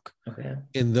Songbook. Okay.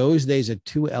 In those days, a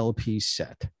 2 LP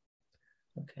set.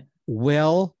 Okay.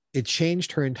 Well, it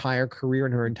changed her entire career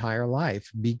and her entire life,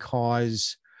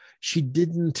 because she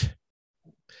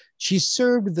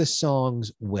served the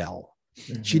songs well.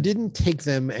 Mm-hmm. She didn't take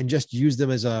them and just use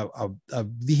them as a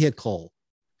vehicle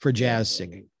for jazz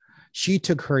singing. She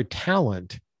took her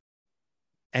talent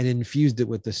and infused it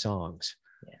with the songs.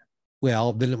 Yeah.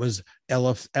 Well, then it was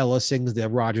Ella sings the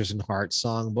Rodgers and Hart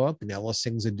songbook, and Ella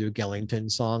sings the Duke Ellington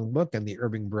songbook, and the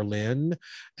Irving Berlin,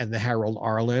 and the Harold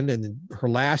Arlen, and her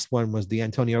last one was the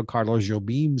Antonio Carlos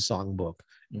Jobim songbook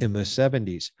in the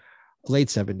late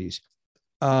 70s.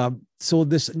 So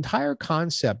this entire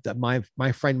concept that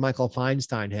my friend Michael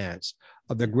Feinstein has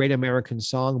of the Great American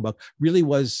Songbook really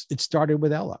it started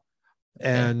with Ella.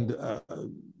 And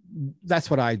that's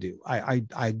what I do.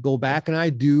 I go back and I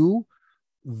do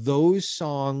those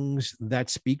songs that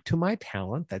speak to my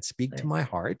talent, that speak to my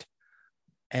heart.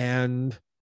 And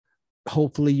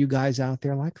hopefully you guys out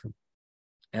there like them.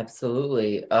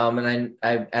 Absolutely. And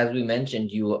I, as we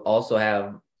mentioned, you also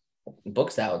have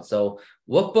books out. So,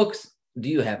 what books do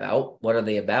you have out? What are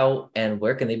they about, and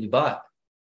where can they be bought?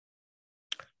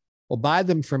 Well, buy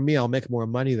them from me. I'll make more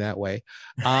money that way.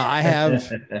 I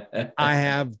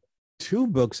have two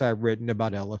books I've written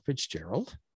about Ella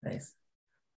Fitzgerald. Nice.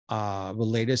 The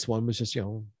latest one was just,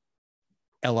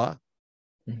 Ella.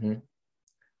 Mm-hmm.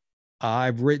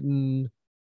 I've written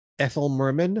Ethel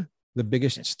Merman, the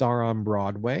biggest star on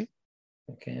Broadway.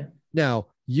 Okay. Now,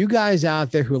 you guys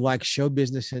out there who like show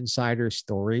business insider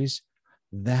stories,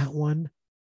 that one,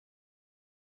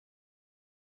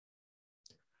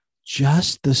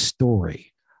 just the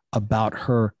story about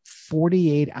her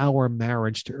 48-hour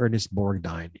marriage to Ernest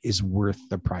Borgnine is worth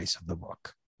the price of the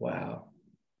book. Wow.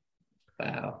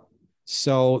 Wow.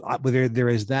 So there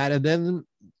is that. And then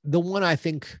the one I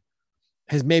think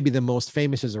has maybe the most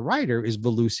famous as a writer is the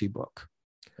Lucy book.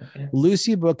 Okay.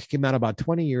 Lucy book came out about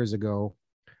 20 years ago.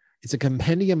 It's a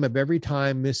compendium of every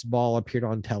time Miss Ball appeared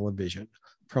on television,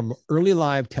 from early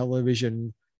live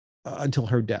television until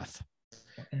her death,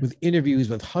 with interviews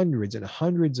with hundreds and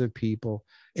hundreds of people.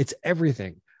 It's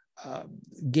everything.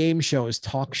 Game shows,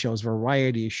 talk shows,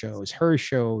 variety shows, her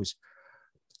shows.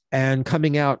 And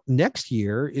coming out next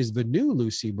year is the new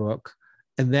Lucy book.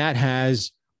 And that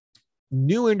has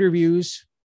new interviews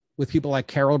with people like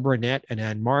Carol Burnett and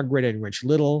Anne Margaret and Rich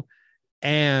Little.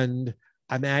 And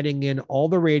I'm adding in all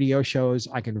the radio shows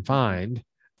I can find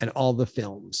and all the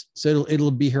films. So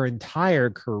it'll be her entire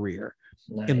career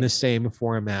in the same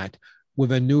format,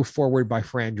 with a new foreword by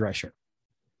Fran Drescher.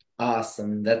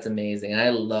 Awesome. That's amazing. I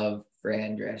love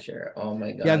Fran Drescher. Oh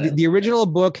my God. Yeah, the original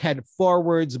book had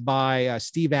forewords by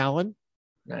Steve Allen.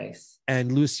 Nice.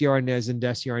 And Lucy Arnaz and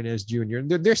Desi Arnaz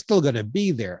Jr. They're still going to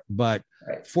be there, but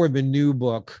for the new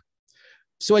book.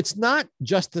 So it's not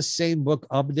just the same book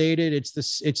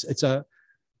updated.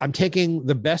 I'm taking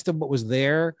the best of what was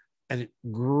there and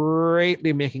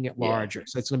greatly making it larger.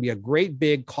 So it's going to be a great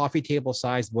big coffee table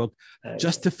sized book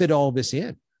just to fit all this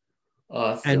in.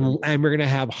 Awesome. And we're going to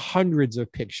have hundreds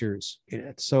of pictures in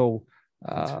it. So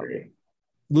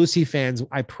Lucy fans,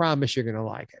 I promise you're going to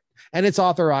like it. And it's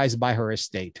authorized by her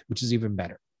estate, which is even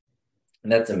better.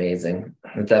 That's amazing.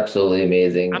 It's absolutely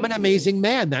amazing. I'm an amazing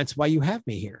man. That's why you have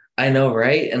me here. I know,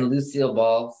 right? And Lucille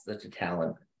Ball, such a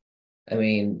talent. I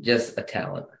mean, just a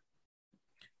talent.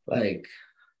 Like,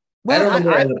 well, I don't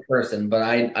know her as a person, but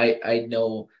I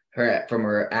know her from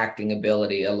her acting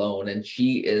ability alone, and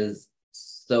she is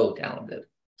so talented.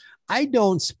 I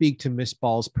don't speak to Miss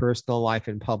Ball's personal life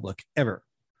in public ever.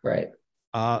 Right.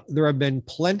 There have been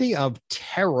plenty of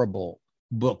terrible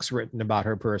books written about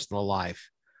her personal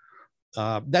life.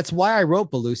 That's why I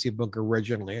wrote the Lucy book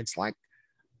originally. It's like,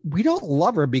 we don't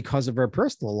love her because of her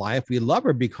personal life. We love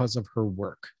her because of her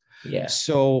work. Yeah.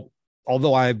 So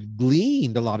although I've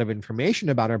gleaned a lot of information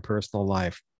about her personal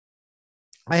life,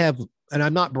 I have, and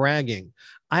I'm not bragging,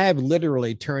 I have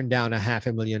literally turned down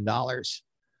 $500,000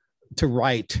 to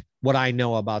write what I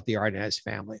know about the Arnaz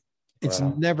family. It's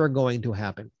never going to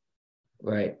happen.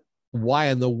 Right. Why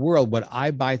in the world would I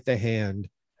bite the hand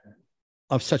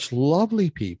of such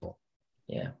lovely people?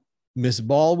 Yeah. Miss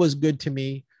Ball was good to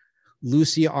me.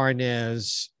 Lucy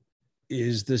Arnaz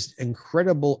is this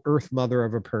incredible earth mother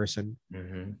of a person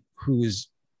who's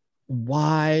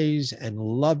wise and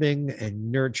loving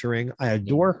and nurturing. I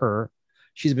adore her.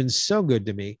 She's been so good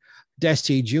to me.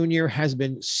 Desi Jr. has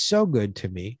been so good to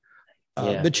me.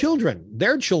 The children,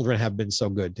 their children have been so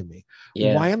good to me.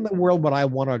 Yeah. Why in the world would I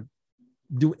want to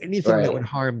do anything that would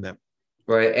harm them?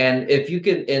 Right. And if you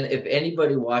could, and if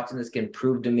anybody watching this can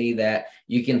prove to me that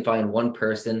you can find one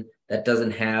person that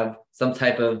doesn't have some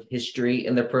type of history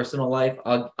in their personal life,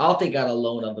 I'll take out a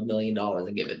loan of $1 million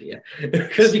and give it to you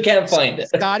because you can't find it.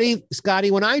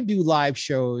 Scotty, when I do live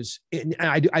shows,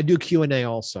 I do Q&A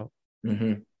also.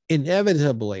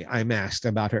 Inevitably, I'm asked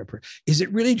about her. Is it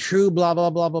really true? Blah, blah,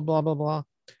 blah, blah, blah, blah, blah.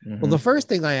 Well, the first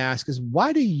thing I ask is,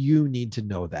 why do you need to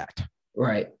know that?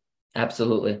 Right.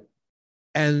 Absolutely.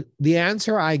 And the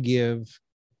answer I give,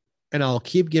 and I'll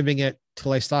keep giving it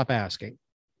till I stop asking,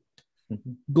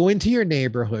 go into your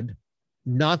neighborhood,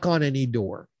 knock on any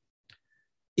door,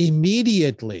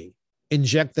 immediately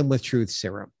inject them with truth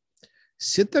serum,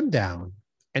 sit them down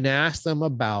and ask them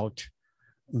about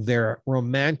their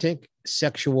romantic,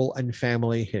 sexual, and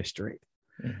family history.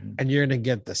 And you're going to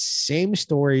get the same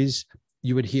stories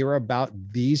you would hear about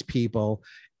these people,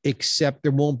 except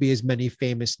there won't be as many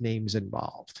famous names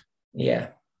involved. Yeah.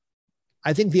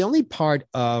 I think the only part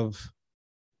of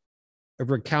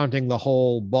recounting the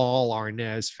whole Ball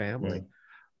Arnaz family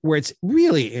where it's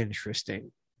really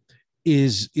interesting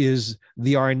is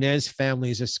the Arnaz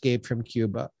family's escape from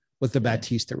Cuba with the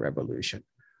Batista Revolution.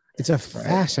 It's a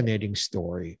fascinating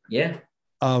story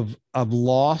of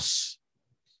loss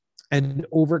and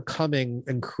overcoming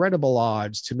incredible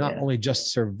odds to not only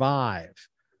just survive,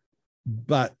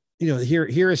 but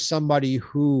here is somebody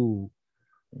who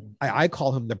I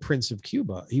call him the Prince of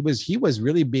Cuba. He was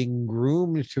really being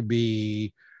groomed to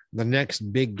be the next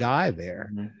big guy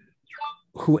there,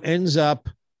 who ends up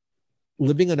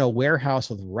living in a warehouse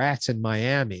with rats in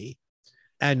Miami,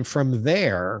 and from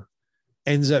there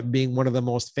ends up being one of the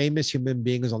most famous human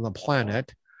beings on the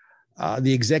planet,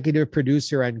 the executive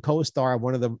producer and co-star of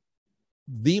one of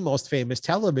the most famous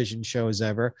television shows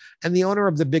ever, and the owner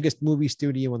of the biggest movie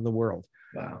studio in the world.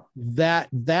 Wow.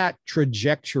 That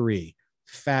trajectory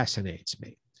fascinates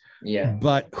me. Yeah.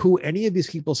 But who any of these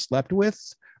people slept with,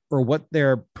 or what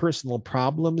their personal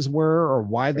problems were, or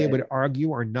why they would argue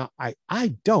or not,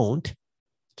 I don't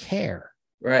care.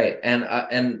 Right.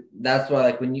 And that's why,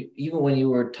 like, when you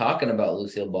were talking about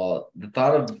Lucille Ball, the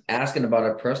thought of asking about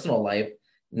her personal life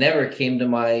never came to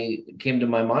my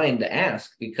mind to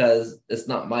ask, because it's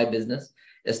not my business.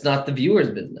 It's not the viewer's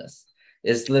business.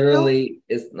 It's literally,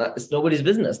 it's nobody's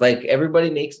business. Like, everybody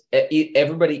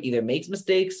either makes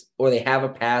mistakes, or they have a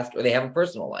past, or they have a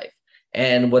personal life.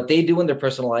 And what they do in their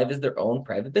personal life is their own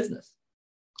private business.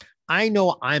 I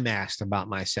know I'm asked about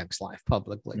my sex life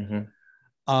publicly.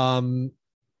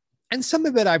 And some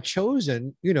of it I've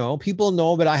chosen. People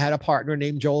know that I had a partner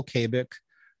named Joel Kabik,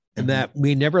 and that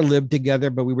we never lived together,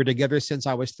 but we were together since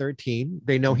I was 13.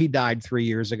 They know he died 3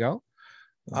 years ago.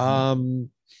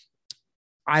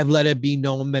 I've let it be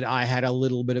known that I had a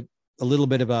little bit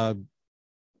of a,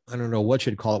 I don't know what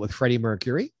you'd call it, with Freddie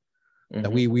Mercury,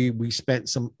 that we spent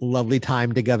some lovely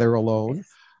time together alone.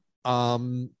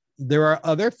 There are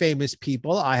other famous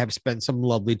people I have spent some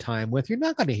lovely time with you're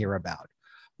not going to hear about,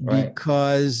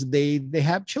 because they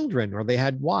have children, or they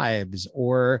had wives,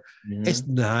 or it's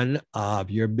none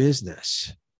of your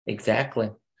business.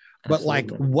 Exactly. But like,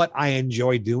 what I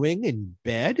enjoy doing in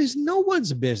bed is no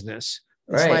one's business.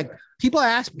 It's like, people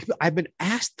ask, I've been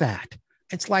asked that.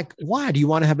 It's like, why? Do you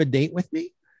want to have a date with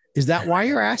me? Is that why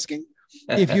you're asking?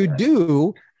 If you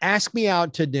do, ask me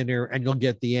out to dinner and you'll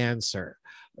get the answer.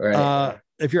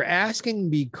 If you're asking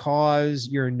because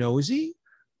you're nosy,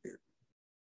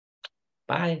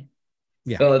 bye.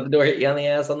 Yeah. Don't let the door hit you on the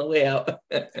ass on the way out.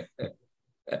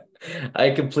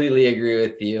 I completely agree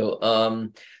with you.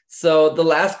 So the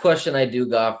last question I do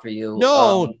got for you.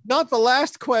 No, not the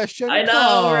last question. I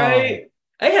know, right?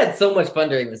 I had so much fun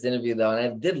during this interview, though,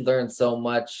 and I did learn so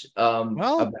much.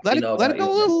 Well, let it go a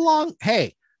little long.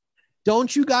 Hey,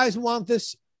 don't you guys want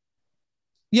this?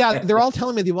 Yeah, they're all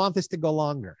telling me they want this to go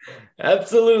longer.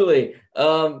 Absolutely.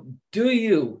 Do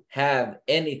you have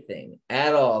anything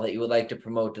at all that you would like to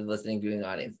promote to the listening viewing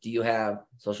audience? Do you have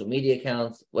social media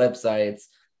accounts, websites,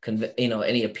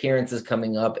 any appearances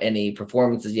coming up, any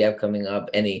performances you have coming up,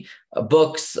 any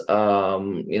books,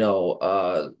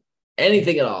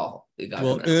 anything at all?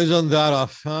 Well, isn't that a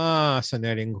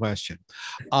fascinating question?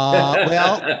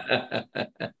 Well,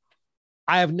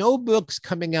 I have no books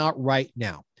coming out right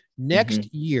now.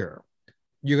 Next year,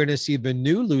 you're going to see the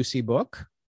new Lucy book.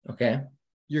 Okay.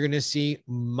 You're going to see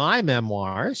my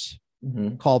memoirs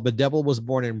called The Devil Was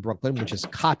Born in Brooklyn, which is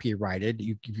copyrighted.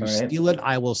 If you steal it,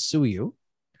 I will sue you.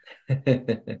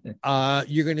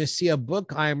 You're going to see a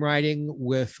book I'm writing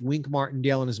with Wink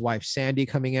Martindale and his wife, Sandy,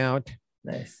 coming out.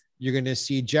 Nice. You're going to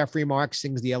see Jeffrey Marx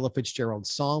Sings the Ella Fitzgerald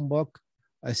Songbook,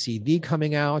 a CD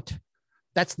coming out.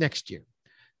 That's next year.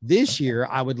 This year,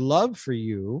 I would love for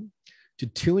you to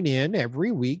tune in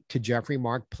every week to Jeffrey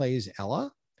Mark Plays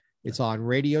Ella. It's on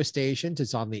radio stations,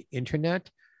 it's on the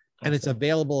internet, and it's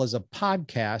available as a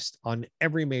podcast on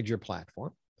every major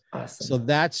platform. Awesome. So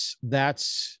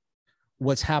that's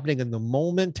what's happening in the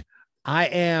moment. I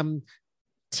am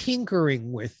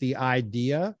tinkering with the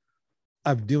idea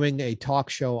of doing a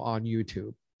talk show on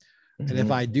YouTube. And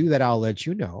if I do that, I'll let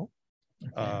you know.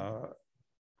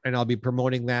 And I'll be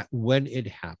promoting that when it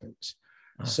happens.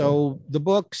 Awesome. So the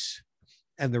books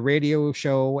and the radio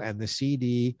show and the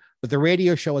CD, but the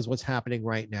radio show is what's happening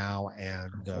right now.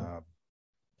 And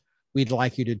we'd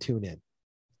like you to tune in.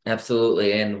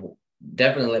 Absolutely. And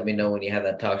definitely let me know when you have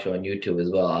that talk show on YouTube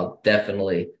as well. I'll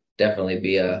definitely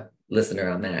be a listener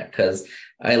on that, because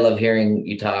I love hearing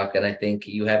you talk. And I think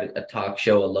you having a talk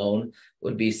show alone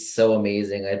would be so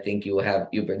amazing. I think you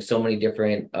bring so many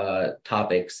different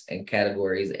topics and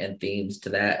categories and themes to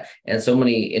that, and so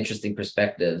many interesting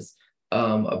perspectives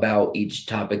about each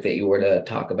topic that you were to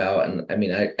talk about. And I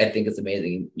mean, I think it's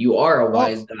amazing. You are a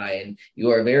wise guy, and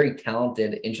you are a very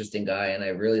talented, interesting guy. And I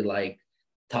really like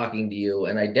talking to you.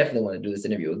 And I definitely want to do this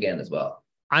interview again as well.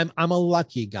 I'm a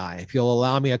lucky guy. If you'll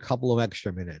allow me a couple of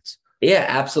extra minutes. Yeah,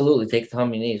 absolutely. Take the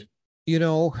time you need. You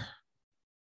know,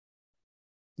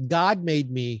 God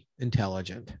made me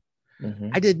intelligent.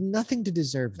 I did nothing to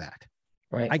deserve that.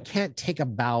 Right. I can't take a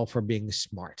bow for being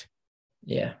smart.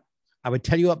 Yeah. I would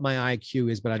tell you what my IQ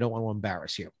is, but I don't want to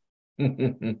embarrass you.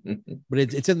 But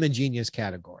it's in the genius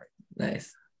category.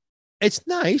 Nice. It's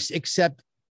nice, except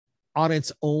on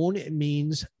its own, it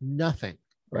means nothing.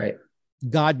 Right.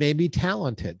 God made me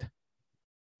talented.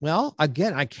 Well,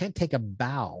 again, I can't take a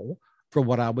bow for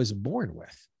what I was born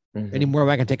with anymore.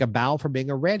 I can take a bow for being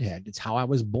a redhead. It's how I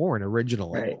was born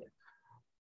originally.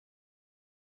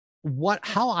 Right.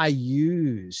 How I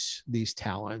use these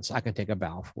talents, I can take a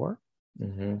bow for.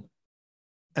 And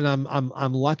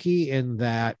I'm lucky in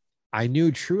that I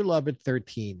knew true love at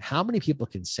 13. How many people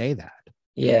can say that?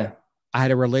 Yeah. I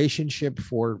had a relationship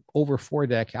for over 4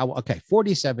 decades. Okay,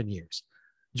 47 years.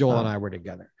 Joel and I were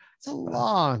together. It's a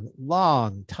long,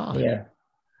 long time. Yeah.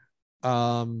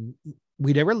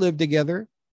 We never lived together,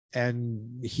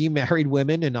 and he married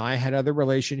women, and I had other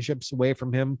relationships away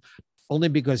from him only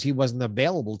because he wasn't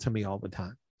available to me all the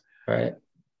time. Right.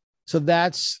 So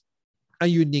that's a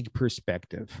unique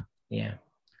perspective. Yeah.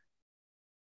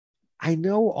 I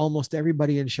know almost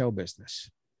everybody in show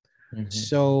business.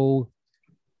 So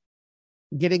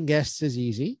getting guests is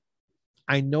easy.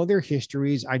 I know their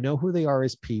histories. I know who they are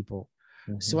as people.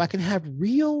 So I can have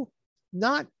real,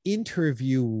 not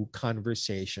interview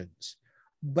conversations,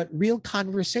 but real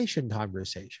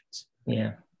conversations.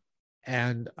 Yeah.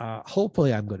 And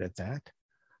hopefully I'm good at that.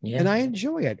 Yeah. And I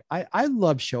enjoy it. I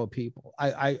love show people.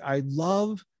 I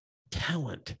love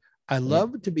talent. I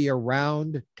love to be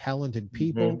around talented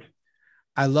people.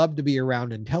 I love to be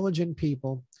around intelligent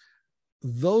people.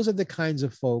 Those are the kinds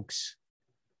of folks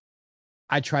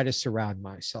I try to surround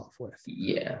myself with.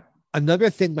 Yeah. Another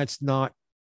thing that's not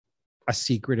a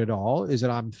secret at all is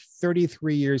that I'm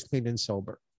 33 years clean and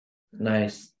sober.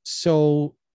 Nice.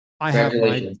 So I have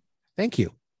thank you.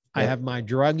 Yeah. I have my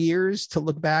drug years to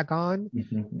look back on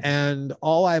and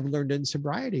all I've learned in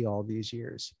sobriety all these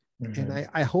years. And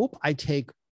I hope I take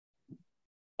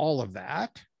all of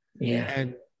that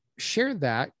and share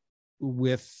that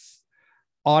with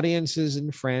audiences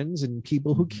and friends and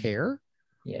people who care.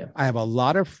 Yeah. I have a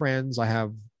lot of friends. I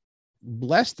have,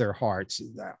 bless their hearts.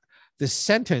 The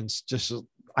sentence just,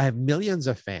 I have millions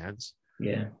of fans.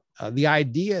 Yeah. The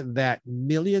idea that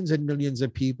millions and millions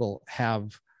of people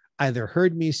have either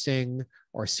heard me sing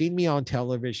or seen me on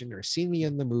television or seen me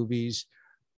in the movies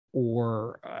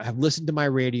or have listened to my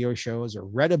radio shows or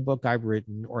read a book I've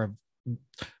written or have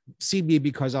seen me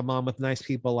because I'm on with nice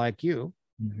people like you,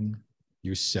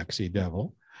 you sexy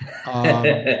devil.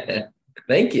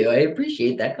 Thank you. I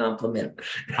appreciate that compliment.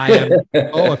 I am.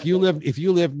 Oh, if you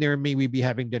live near me, we'd be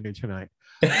having dinner tonight.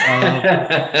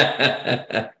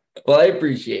 Well, I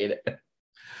appreciate it.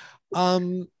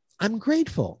 I'm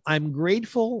grateful. I'm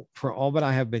grateful for all that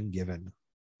I have been given.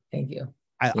 Thank you.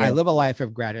 I live a life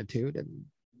of gratitude, and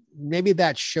maybe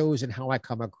that shows in how I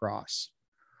come across.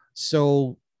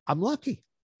 So I'm lucky.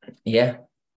 Yeah.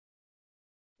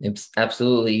 It's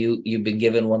absolutely. You've been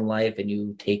given one life and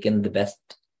you've taken the best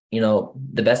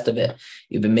of it.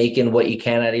 You've been making what you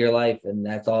can out of your life, and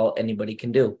that's all anybody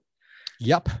can do.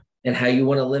 Yep. And how you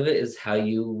want to live it is how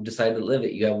you decide to live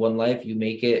it. You have one life, you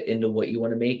make it into what you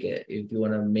want to make it. If you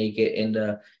want to make it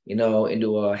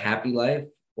into a happy life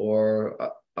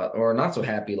or not so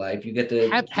happy life, you get to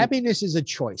happiness is a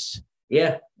choice.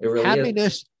 Yeah, it really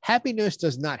is. Happiness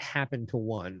does not happen to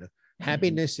one.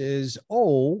 Happiness is,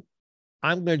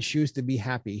 I'm going to choose to be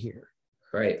happy here.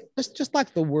 Right. It's just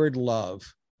like the word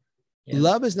love. Yeah.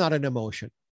 Love is not an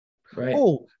emotion. Right.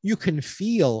 Oh, you can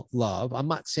feel love. I'm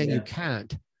not saying you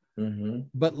can't.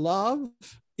 But love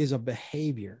is a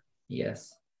behavior.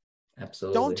 Yes,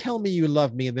 absolutely. Don't tell me you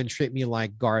love me and then treat me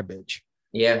like garbage.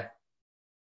 Yeah.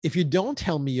 If you don't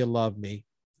tell me you love me,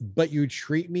 but you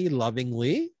treat me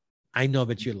lovingly, I know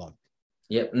that you love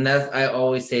me. Yep. And I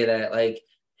always say that, like,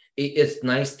 it's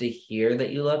nice to hear that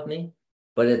you love me,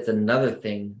 but it's another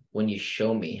thing when you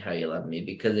show me how you love me,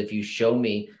 because if you show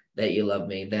me that you love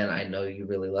me, then I know you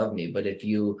really love me. But if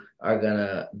you are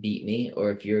gonna beat me, or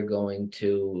if you're going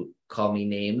to call me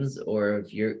names, or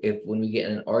if when we get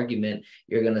in an argument,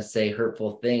 you're gonna say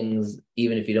hurtful things,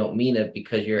 even if you don't mean it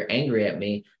because you're angry at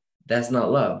me, that's not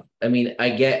love. I mean, I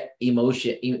get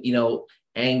emotion,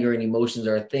 anger and emotions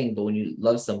are a thing, but when you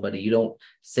love somebody, you don't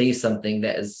say something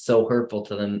that is so hurtful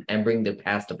to them and bring their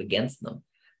past up against them.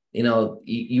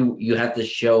 You have to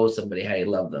show somebody how you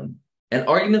love them. And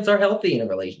arguments are healthy in a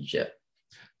relationship.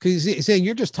 Because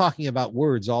you're just talking about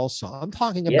words also. I'm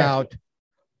talking about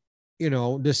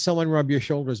does someone rub your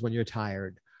shoulders when you're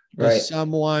tired? Does Right.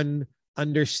 someone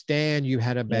understand you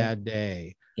had a Yeah. bad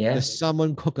day? Yeah. Does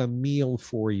someone cook a meal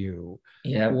for you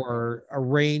Yeah. or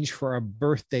arrange for a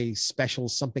birthday special,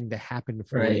 something to happen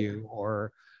for Right. you?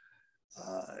 Or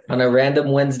On a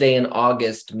random Wednesday in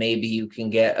August, maybe you can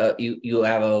get you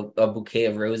have a bouquet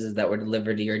of roses that were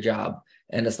delivered to your job.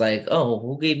 And it's like, oh,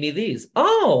 who gave me these?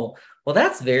 Oh, well,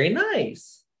 that's very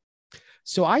nice.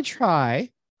 so I try.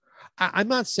 I'm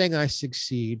not saying I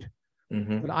succeed, but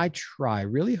Mm-hmm. I try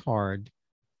really hard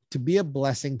to be a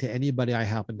blessing to anybody I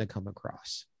happen to come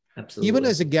across. Even Absolutely.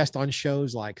 as a guest on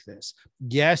shows like this.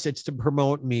 Yes, it's to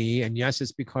promote me. And yes,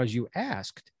 it's because you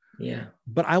asked, Yeah.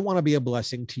 but I want to be a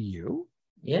blessing to you.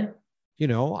 Yeah.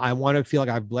 I want to feel like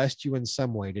I've blessed you in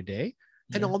some way today.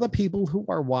 And Yeah. all the people who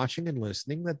are watching and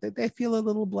listening, that they feel a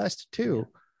little blessed Yeah. too.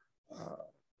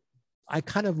 I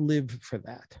kind of live for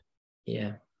that.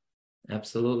 Yeah.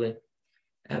 Absolutely.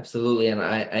 Absolutely. And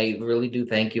I really do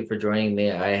thank you for joining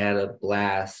me. I had a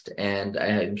blast and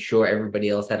I'm sure everybody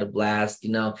else had a blast.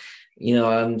 I'm not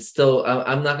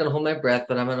gonna hold my breath,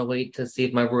 but I'm gonna wait to see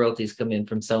if my royalties come in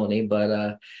from Sony.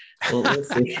 But we'll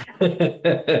see.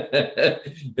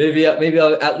 Maybe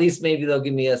I'll at least maybe they'll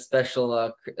give me a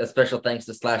special thanks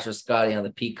to Slasher Scotty on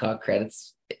the Peacock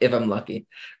credits if I'm lucky.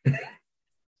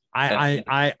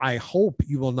 I hope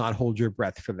you will not hold your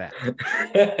breath for that.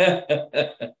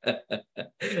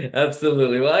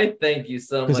 Absolutely. Well, I thank you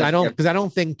so Because much. I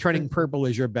don't think turning purple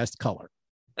is your best color.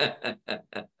 I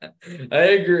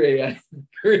agree. I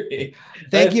agree.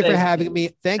 Thank you for having me.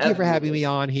 Thank you for having Absolutely. me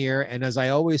on here. And as I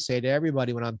always say to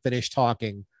everybody when I'm finished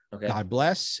talking, Okay. God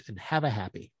bless and have a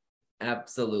happy.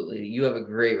 Absolutely. You have a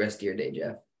great rest of your day,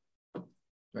 Jeff. All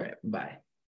right. Bye.